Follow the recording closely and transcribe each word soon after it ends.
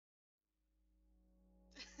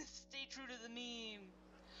Stay true to the meme.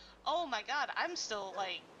 Oh my god, I'm still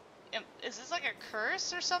like... is this like a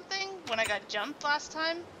curse or something? When I got jumped last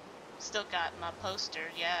time? Still got my poster,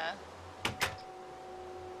 yeah.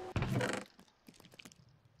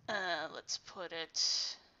 Let's put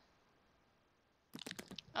it...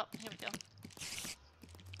 Oh, here we go.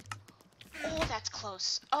 Oh, that's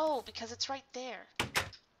close. Oh, because it's right there.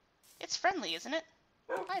 It's friendly, isn't it?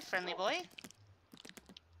 Hi, friendly boy.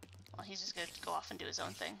 Well, he's just gonna go off and do his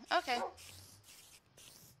own thing. Okay.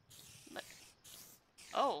 But...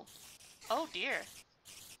 Oh. Oh dear.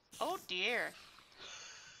 Oh dear.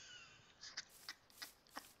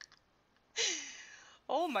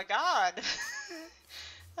 Oh my god.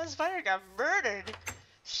 That spider got murdered.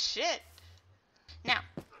 Shit. Now,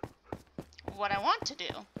 what I want to do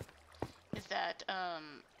is that,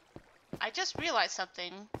 I just realized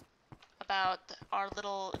something about our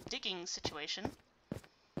little digging situation.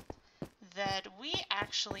 That we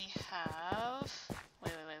actually have...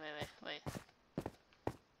 Wait.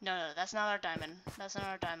 No, that's not our diamond. That's not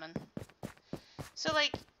our diamond. So,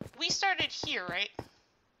 like, we started here, right?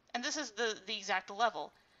 And this is the exact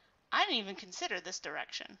level. I didn't even consider this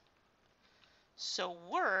direction. So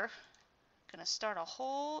we're gonna start a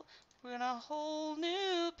whole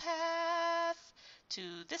new path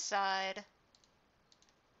to this side.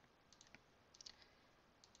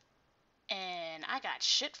 And I got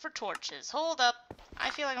shit for torches. Hold up.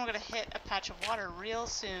 I feel like I'm gonna hit a patch of water real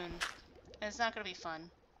soon. And it's not gonna be fun.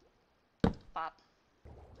 Bop.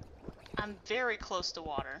 I'm very close to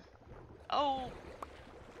water. Oh.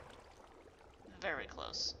 Very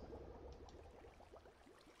close.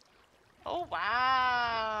 Oh,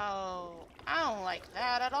 wow. I don't like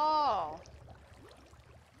that at all.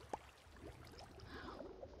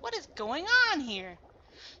 What is going on here?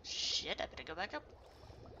 Shit, I better go back up.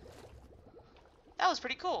 That was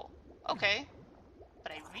pretty cool. Okay.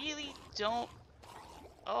 But I really don't...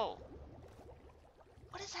 Oh.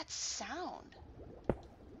 What is that sound?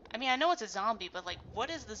 I mean, I know it's a zombie, but, like,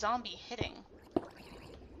 what is the zombie hitting?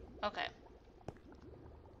 Okay.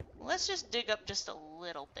 Let's just dig up just a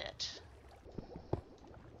little bit.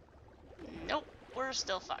 Nope, we're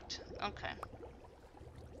still fucked. Okay.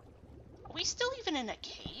 Are we still even in a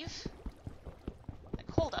cave? Like,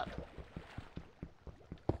 hold up.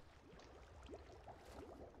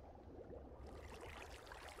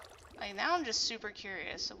 Like, now I'm just super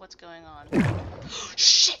curious of what's going on.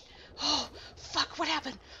 Shit! Oh, fuck, what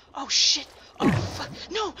happened? Oh, shit! Oh, fuck!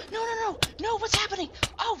 No, what's happening?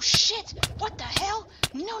 Oh, shit! What the hell?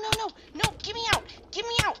 No, get me out! Get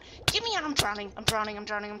me out! I'm drowning! Oh,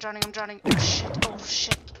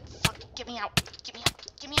 shit! Fuck, get me out!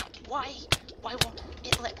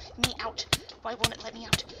 Why won't it let me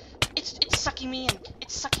out? It's sucking me in!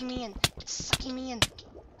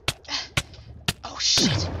 Oh,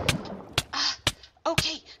 shit!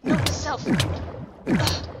 Okay, note to self.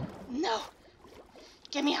 No.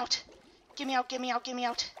 Get me out.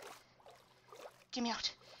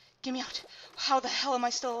 How the hell am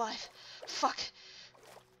I still alive? Fuck.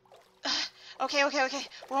 Okay.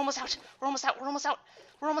 We're almost out.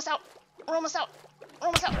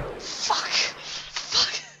 Fuck.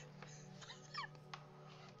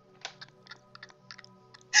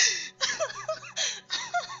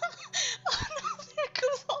 Oh no, there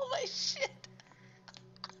goes all my shit.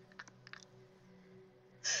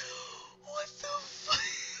 What the fuck?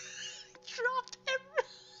 Dropped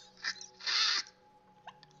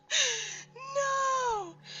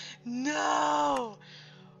No!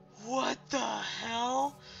 What the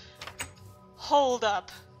hell? Hold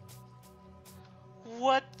up.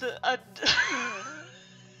 What the...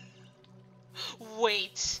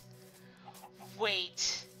 Wait.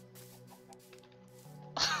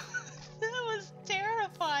 That was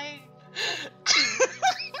terrifying.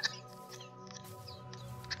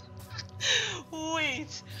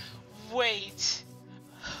 Wait.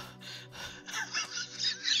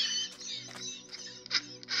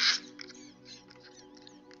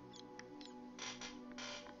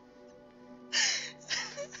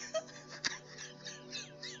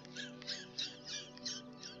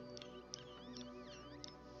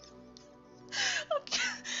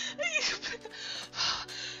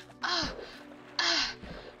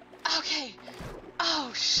 Okay.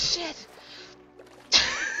 Oh, shit.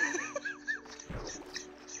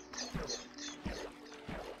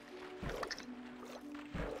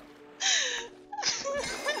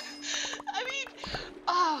 I mean,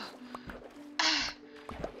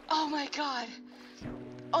 oh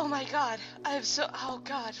my god. I am so, oh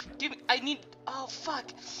god. Oh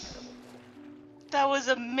fuck. That was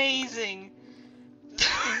amazing.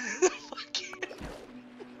 Fucking...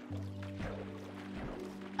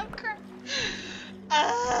 I'm crying.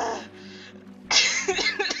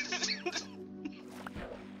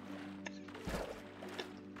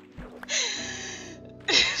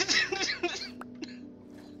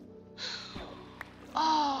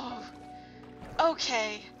 Oh,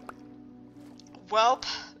 okay. Welp.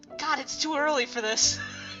 God, it's too early for this.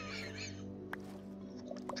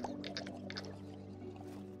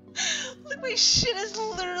 Look, my shit is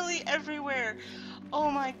literally everywhere. Oh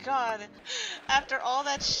my god. After all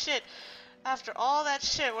that shit,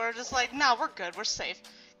 we're just like, nah, we're good, we're safe.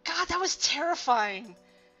 God, that was terrifying.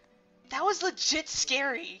 That was legit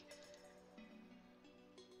scary.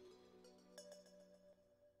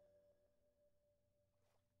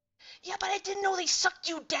 Yeah, but I didn't know they sucked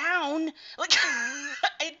you down. Like,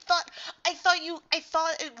 I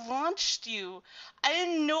thought it launched you. I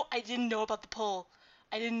didn't know about the poll.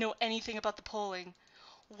 I didn't know anything about the polling.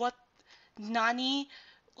 What, Nani?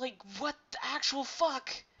 Like, what the actual fuck?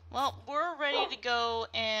 Well, we're ready to go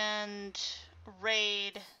and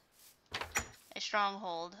raid a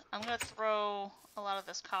stronghold. I'm gonna throw a lot of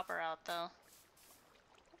this copper out, though.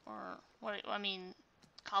 Or, what, I mean,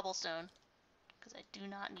 cobblestone. Because I do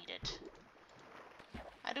not need it.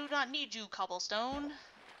 I do not need you, cobblestone.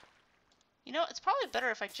 You know, it's probably better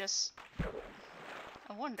if I just...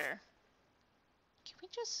 I wonder. Can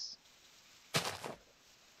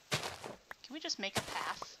we just make a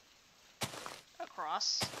path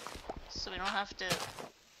across so we don't have to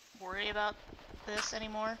worry about this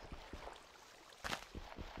anymore?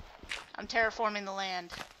 I'm terraforming the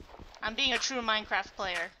land. I'm being a true Minecraft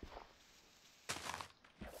player.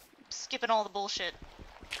 Skipping all the bullshit.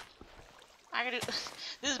 I gotta do...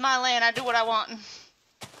 This is my land, I do what I want.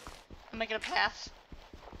 I'm making a path.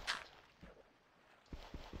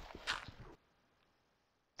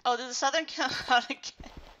 Oh, did the southern come out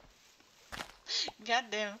again? God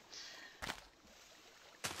damn.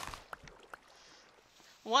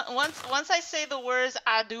 Once I say the words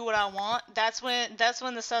 "I do what I want," that's when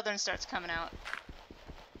the southern starts coming out.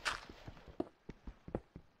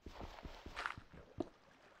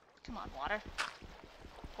 Come on, water.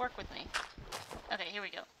 Work with me. Okay, here we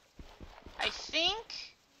go. I think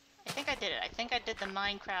I did it. I think I did the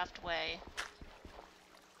Minecraft way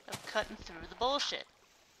of cutting through the bullshit.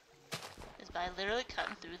 Is by literally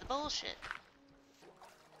cutting through the bullshit.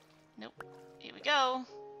 Nope. Here we go.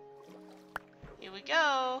 Here we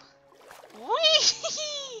go.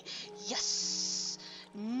 Whee! Yes!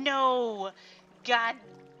 No! God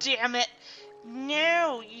damn it!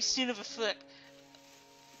 No! You son of a fuck!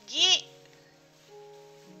 Get!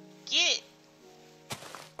 Get!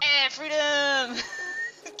 Eh, freedom!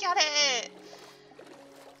 Got it!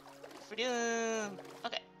 Freedom!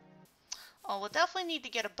 Okay. Oh, we'll definitely need to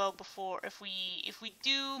get a bow before if we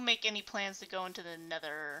do make any plans to go into the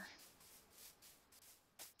Nether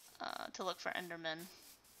to look for Endermen.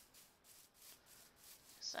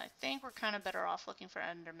 So I think we're kind of better off looking for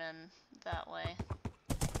Endermen that way.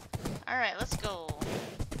 Alright, let's go.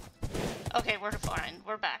 Okay, we're fine.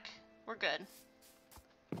 We're back. We're good.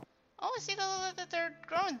 Oh, I see that they're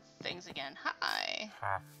growing things again. Hi.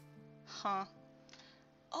 Huh.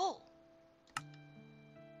 Oh.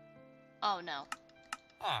 Oh, no.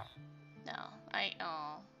 No.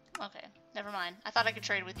 Oh. Okay. Never mind. I thought I could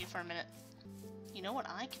trade with you for a minute. You know what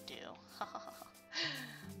I could do?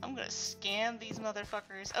 I'm gonna scam these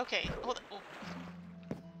motherfuckers. Okay. Hold on.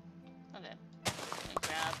 Oh. Okay. Let me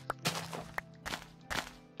grab.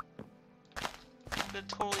 I'm gonna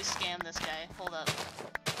totally scam this guy. Hold up.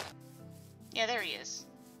 Yeah, there he is.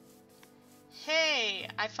 Hey,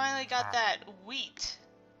 I finally got that wheat.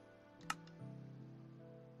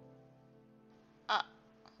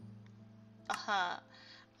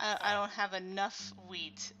 I don't have enough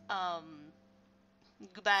wheat.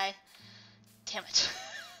 Goodbye. Damn it.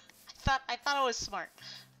 I thought I was smart.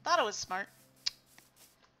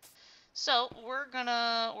 So, we're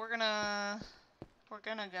gonna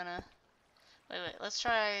wait, let's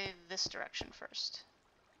try this direction first.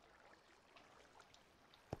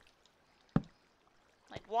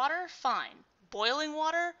 Like water? Fine. Boiling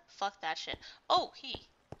water? Fuck that shit. Oh, he.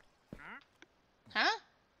 Huh?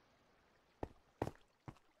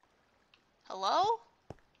 Hello?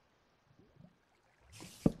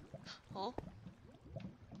 Oh.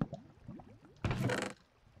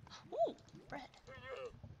 Ooh, bread.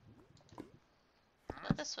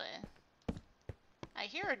 Go this way. I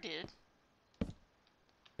hear a dude.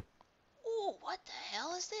 Ooh, what the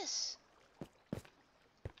hell is this?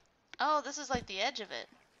 Oh, this is like the edge of it.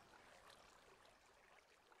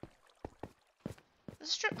 The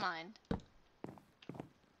strip mine.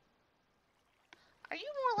 Are you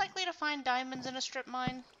more likely to find diamonds in a strip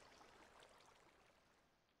mine?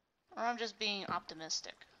 Or I'm just being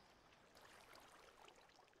optimistic.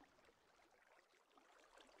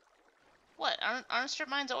 What? Aren't strip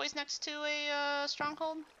mines always next to a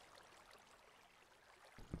stronghold?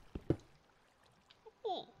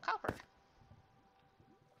 Ooh, copper.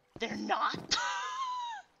 They're not?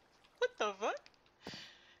 What the fuck?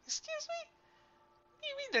 Excuse me? What do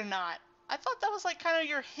you mean they're not? I thought that was like kind of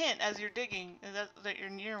your hint as you're digging, that you're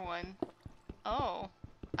near one. Oh.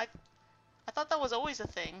 I thought that was always a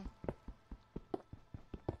thing.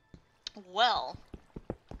 Well.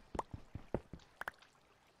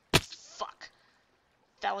 Fuck.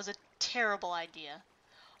 That was a terrible idea.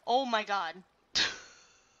 Oh my god.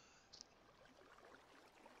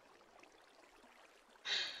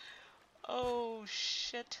 Oh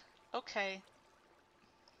shit. Okay.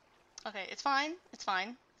 Okay, it's fine. It's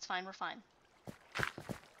fine. It's fine. We're fine.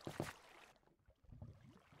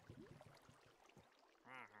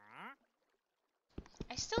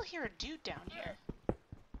 I still hear a dude down here.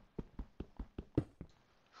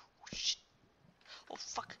 Oh shit. Oh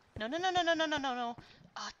fuck. No, no, no, no, no, no, no, no, no.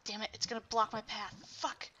 Ah, oh, damn it. It's gonna block my path.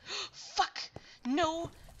 Fuck. Fuck. No.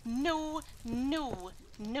 No. No.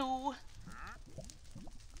 No.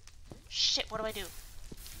 Shit, what do I do?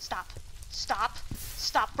 Stop. Stop.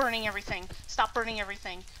 Stop burning everything. Stop burning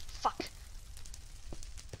everything. Fuck.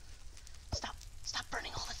 Stop. Stop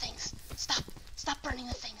burning all the things. Stop. Stop burning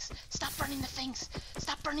the things. Stop burning the things.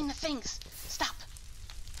 Stop burning the things. Stop.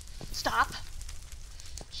 Stop.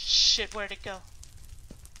 Shit, where'd it go?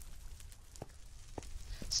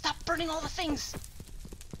 Stop burning all the things.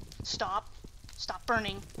 Stop. Stop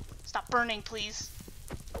burning. Stop burning, please.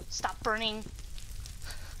 Stop burning.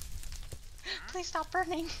 Please stop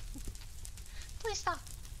burning. Please stop.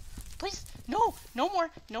 Please. No. No more.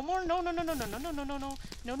 No more. No, no, no, no, no, no, no, no, no, no.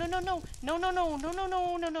 No, no, no, no. No, no, no, no, no,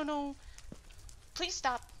 no, no, no, no. Please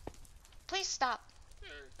stop. Please stop.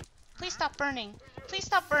 Please stop burning. Please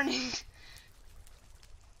stop burning.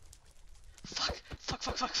 Fuck. Fuck,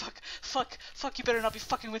 fuck, fuck, fuck. Fuck. Fuck, you better not be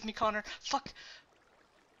fucking with me, Connor. Fuck.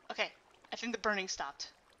 Okay. I think the burning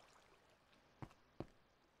stopped.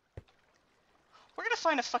 We're gonna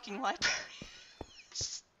find a fucking library.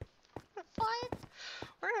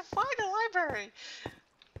 We're gonna find a library.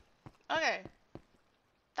 Okay.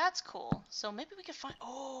 That's cool. So maybe we could find...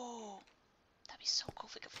 Oh! That'd be so cool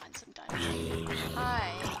if we could find some diamonds.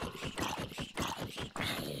 Hi.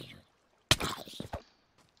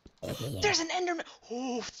 There's an Enderman!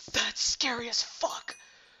 Oh, that's scary as fuck!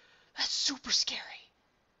 That's super scary.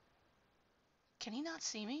 Can he not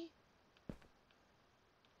see me?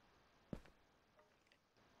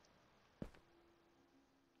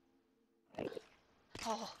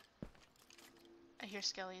 Oh. I hear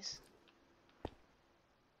skellies.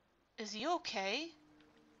 Is he okay?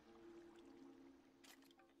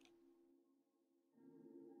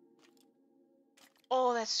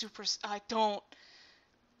 Oh, that's super... I don't...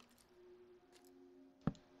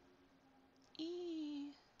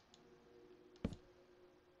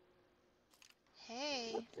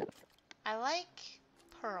 Hey. I like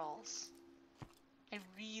pearls. I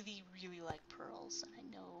really, really like pearls,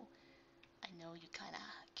 and I know you kind of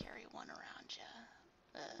carry one around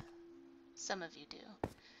you. Some of you do.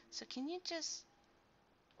 So can you just...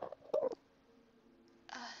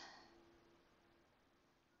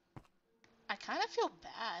 I kind of feel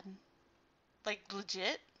bad. Like,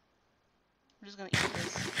 legit. I'm just gonna eat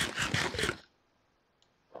this.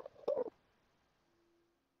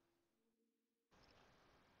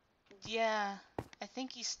 Yeah, I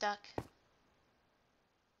think he's stuck.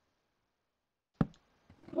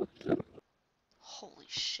 Holy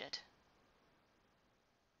shit.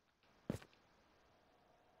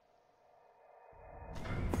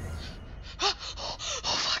 Oh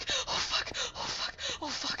fuck! Oh fuck! Oh fuck! Oh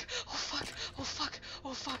fuck! Oh fuck! Oh fuck!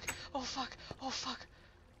 Oh fuck! Oh fuck! Oh fuck!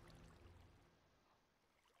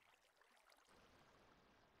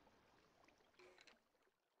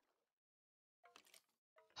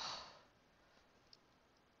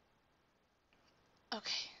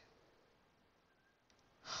 Okay.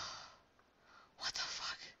 What the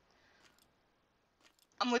fuck?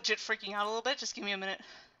 I'm legit freaking out a little bit. Just give me a minute.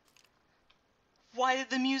 Why did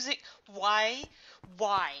the music... Why?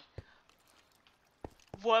 Why?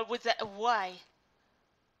 What was that? Why?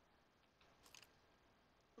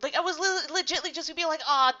 Like, I was legitly just gonna be like,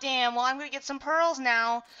 aw, damn, well, I'm gonna get some pearls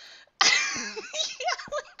now. Yeah,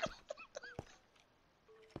 like...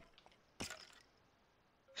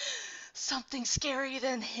 Something scarier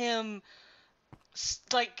than him.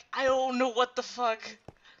 Like, I don't know what the fuck.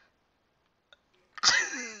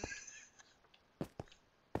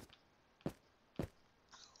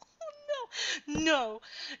 Oh, no. No,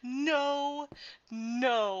 no,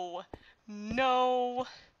 no, no.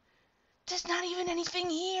 There's not even anything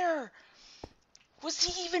here. Was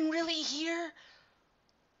he even really here?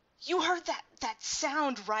 You heard that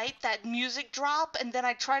sound, right? That music drop, and then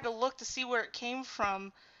I tried to look to see where it came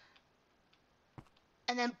from.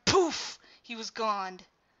 And then poof, he was gone.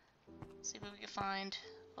 See what we can find.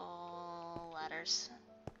 Oh, ladders.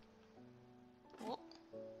 Whoop.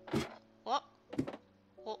 Whoop.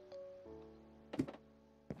 Whoop.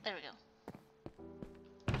 There we go.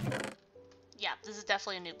 Yeah, this is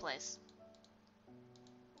definitely a new place.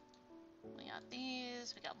 We got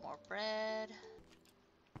these. We got more bread.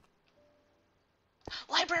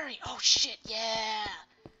 Library! Oh shit, yeah!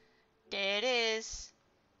 There it is.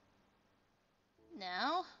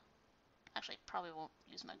 Now, actually, probably won't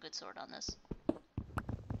use my good sword on this.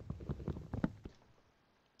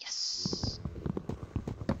 Yes!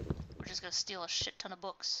 We're just gonna steal a shit ton of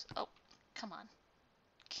books. Oh, come on.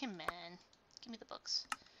 Come on. Give me the books.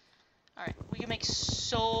 Alright, we can make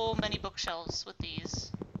so many bookshelves with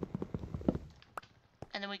these.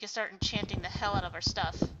 And then we can start enchanting the hell out of our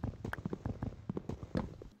stuff.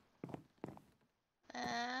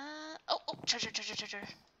 Oh, treasure.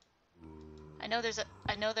 I know there's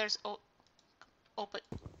but,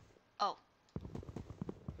 oh.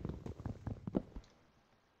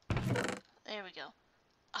 There we go.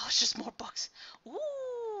 Oh, it's just more books.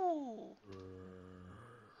 Ooh.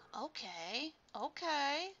 Okay.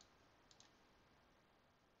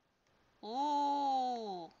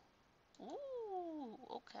 Ooh.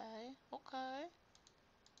 Okay.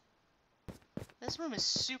 This room is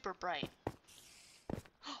super bright.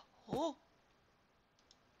 Oh.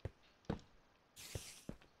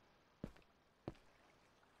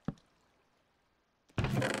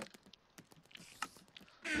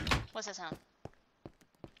 What's that sound?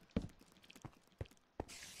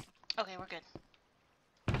 Okay, we're good.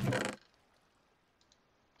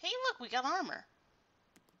 Hey, look, we got armor.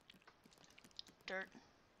 Dirt.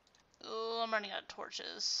 Oh, I'm running out of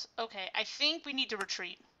torches. Okay, I think we need to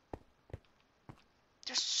retreat.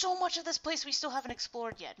 There's so much of this place we still haven't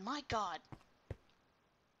explored yet. My god.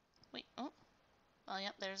 Wait, oh. Oh,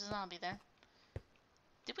 yep, there's a zombie there.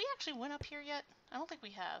 Did we actually win up here yet? I don't think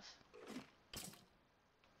we have.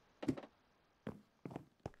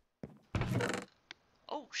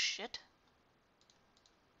 Oh, shit.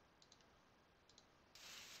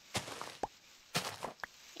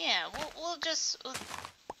 Yeah,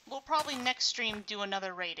 we'll probably next stream do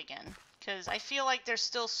another raid again. Because I feel like there's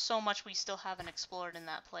still so much we still haven't explored in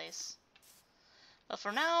that place. But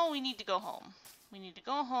for now, we need to go home. We need to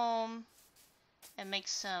go home and make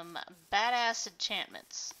some badass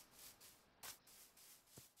enchantments.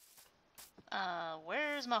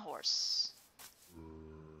 Where's my horse?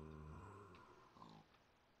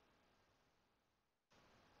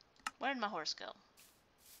 Where'd my horse go?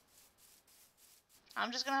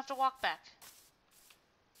 I'm just gonna have to walk back.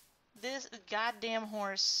 This goddamn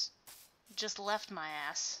horse just left my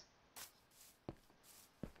ass.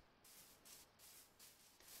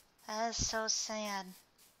 That is so sad.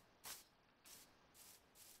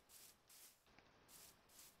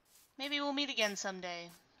 Maybe we'll meet again someday.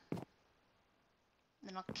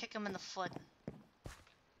 Then I'll kick him in the foot.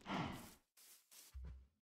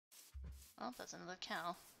 Oh, that's another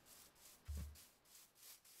cow.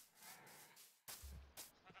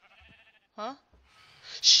 Huh?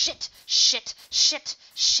 Shit!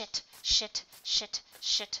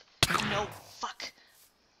 No, fuck.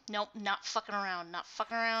 Nope, not fucking around.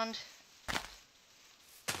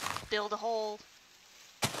 Build a hole.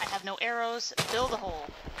 I have no arrows. Build a hole.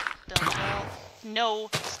 No,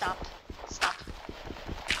 stop.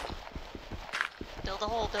 Build a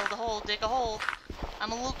hole, dig a hole.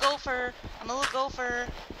 I'm a little gopher.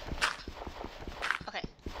 Okay.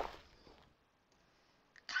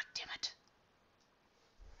 God damn it.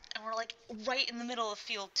 And we're like right in the middle of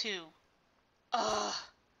field 2. Ugh.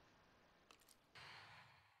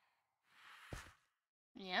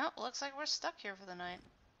 Yeah, looks like we're stuck here for the night.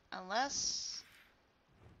 Unless...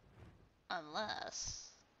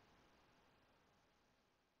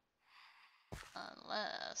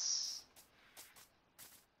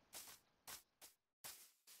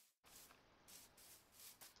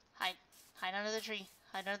 Hide under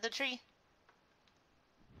the tree.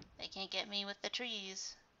 They can't get me with the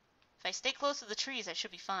trees. If I stay close to the trees, I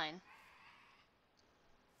should be fine.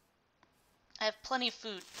 I have plenty of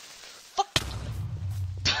food. Fuck!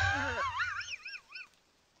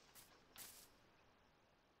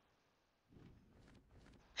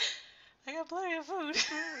 I got plenty of food.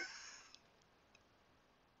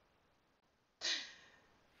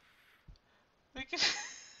 We can...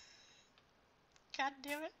 God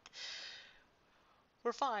damn it.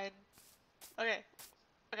 We're fine. Okay,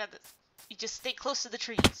 I got this. You just stay close to the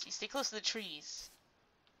trees. You stay close to the trees.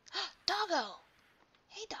 Doggo!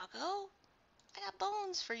 Hey, Doggo. I got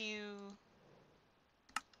bones for you.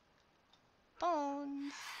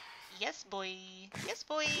 Bones. Yes, boy. Yes,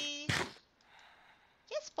 boy.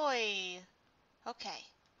 Yes, boy. Okay.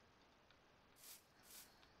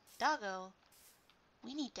 Doggo,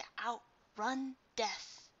 we need to outrun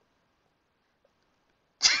death.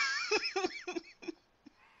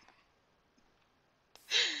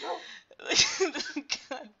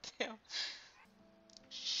 God damn.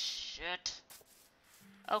 Shit.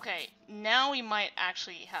 Okay, now we might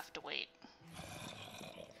actually have to wait.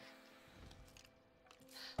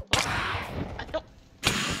 No.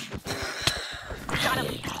 Got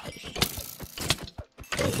him.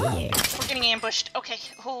 We're getting ambushed. Okay.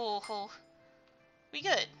 Oh. We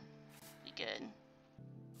good. We good.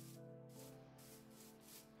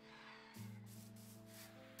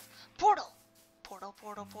 Portal.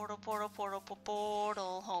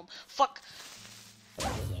 Portal home. Fuck.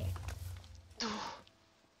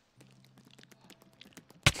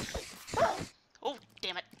 Oh,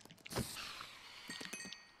 damn it.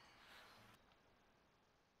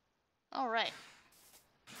 Alright.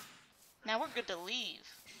 Now we're good to leave.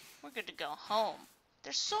 We're good to go home.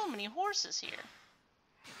 There's so many horses here.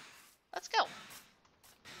 Let's go.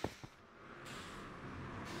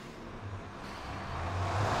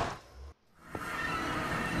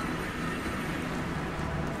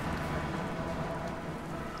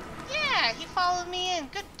 Yeah, he followed me in.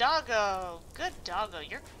 Good doggo. Good doggo.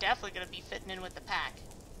 You're definitely going to be fitting in with the pack.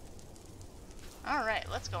 Alright,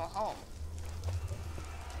 let's go home.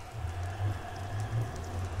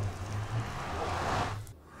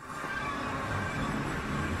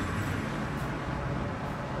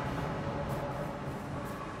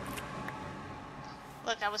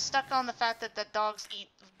 Look, I was stuck on the fact that dogs eat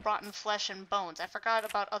rotten flesh and bones. I forgot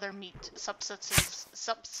about other meat substances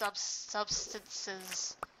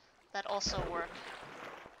that also work.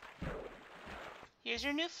 Here's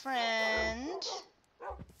your new friend.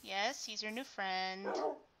 Yes, he's your new friend.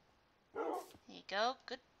 There you go.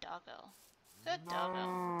 Good doggo. Good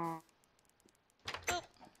doggo. Boop.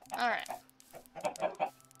 Alright.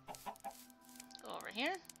 Go over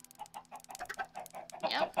here.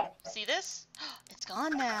 Yep. See this? It's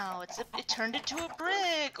gone now. It turned into a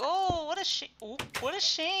brick. Oh, what a shame. Oh, what a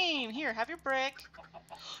shame. Here, have your brick.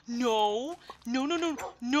 No. No.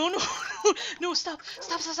 No, stop.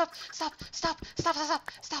 Stop.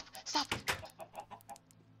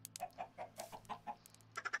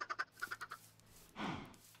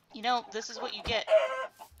 You know, this is what you get.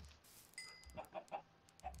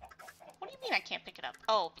 What do you mean I can't pick it up?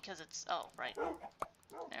 Oh, because it's... Oh, right. There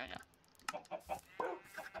we go.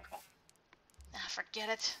 Ah, forget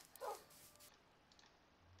it.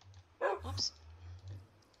 Oops.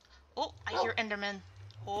 Oh, I hear Enderman.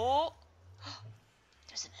 Oh!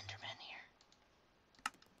 There's an Enderman here.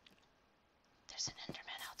 There's an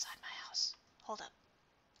Enderman outside my house. Hold up.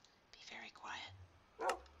 Be very quiet.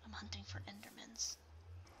 I'm hunting for Endermans.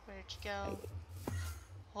 Where'd you go?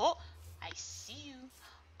 Oh! I see you.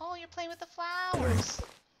 Oh, you're playing with the flowers.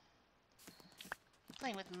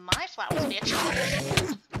 Playing with my flowers, bitch.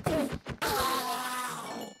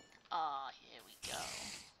 Ah, here we go.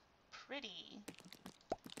 Pretty.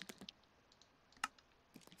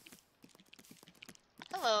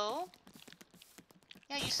 Hello.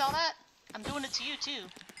 Yeah, you saw that? I'm doing it to you, too.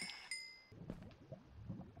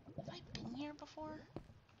 Have I been here before?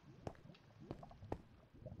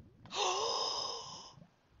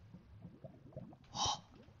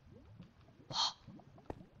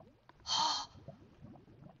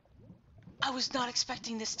 I was not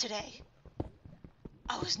expecting this today.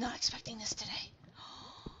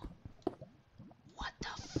 What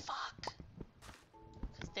the fuck?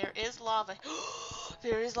 There is lava.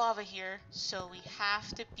 There is lava here, so we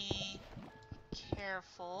have to be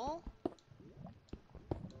careful.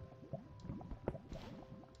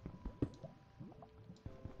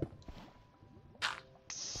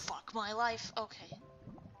 Fuck my life. Okay.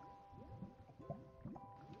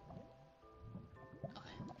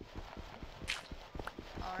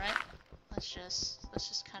 Alright. Let's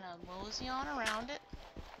just kind of mosey on around it.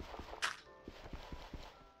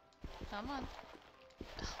 Come on.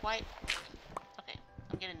 Why? Okay,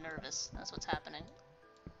 I'm getting nervous. That's what's happening.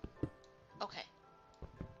 Okay.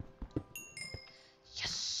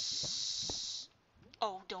 Yes!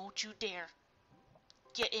 Oh, don't you dare.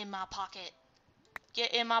 Get in my pocket.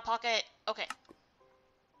 Get in my pocket. Okay.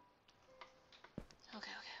 Okay.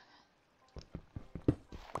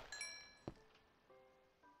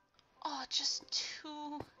 Oh, just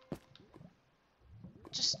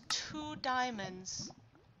just 2 diamonds.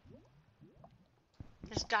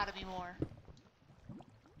 There's gotta be more.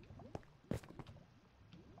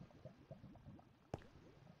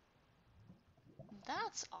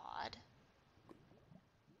 That's odd.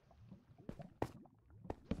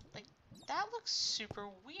 Like, that looks super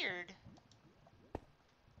weird.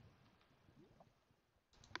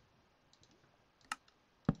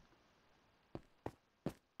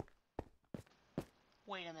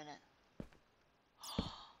 Wait a minute.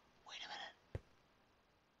 Wait a minute.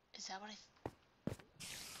 Is that what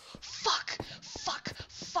Fuck! Fuck!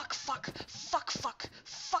 Fuck! Fuck! Fuck! Fuck!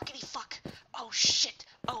 Fuckity fuck! Oh shit!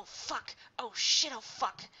 Oh fuck! Oh shit! Oh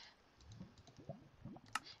fuck!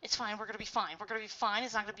 It's fine. We're gonna be fine. We're gonna be fine.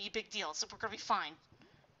 It's not gonna be a big deal. So we're gonna be fine.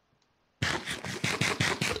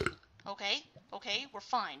 Okay? Okay? We're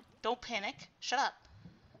fine. Don't panic. Shut up.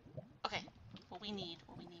 Okay. We need to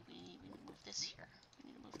move this here. We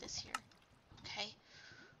need to move this here. Okay?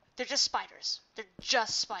 They're just spiders. They're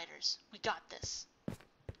just spiders. We got this.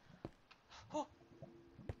 Oh.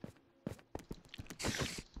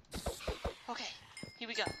 Okay. Here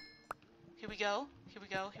we go. Here we go. Here we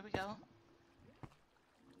go. Here we go.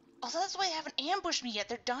 Also, that's why they haven't ambushed me yet.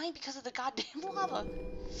 They're dying because of the goddamn lava.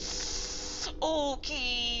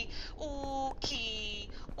 Okay. Okay.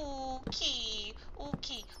 Okay.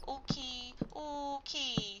 Okay. Okay.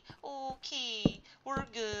 Okay. Okay. We're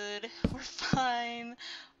good. We're fine.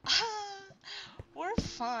 We're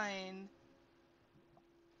fine.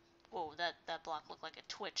 Whoa, that block looked like it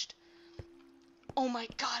twitched. Oh my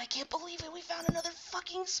god, I can't believe it. We found another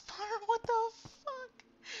fucking spawner. What the fuck?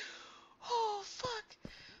 Oh, fuck.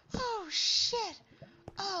 Oh, shit.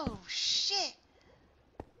 Oh, shit.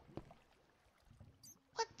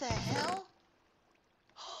 What the hell?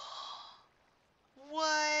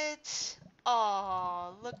 What?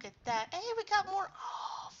 Oh, look at that. Hey, we got more.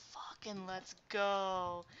 Oh, fucking let's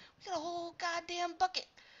go. We got a whole goddamn bucket.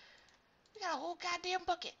 We got a whole goddamn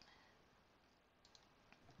bucket.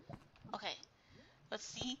 Okay. Let's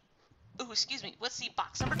see. Ooh, excuse me. Let's see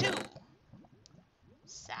box number 2.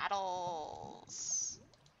 Saddles.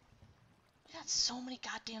 We got so many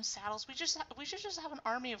goddamn saddles. We should just have an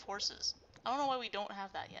army of horses. I don't know why we don't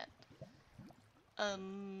have that yet. Well,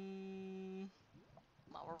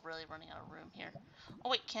 we're really running out of room here. Oh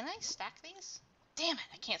wait, can I stack these? Damn it,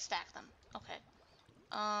 I can't stack them. Okay.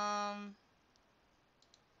 I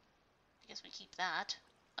guess we keep that.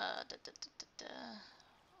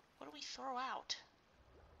 What do we throw out?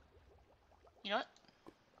 You know what?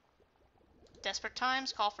 Desperate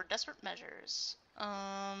times call for desperate measures.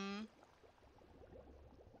 I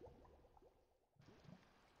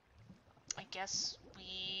guess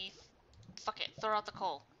we... Fuck it, throw out the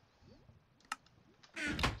coal.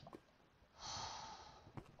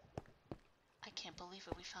 I can't believe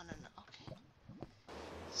it, we found an... Okay.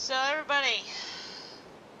 So everybody,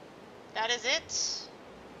 that is it.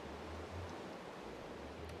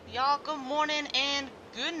 Y'all good morning and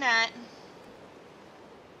good night.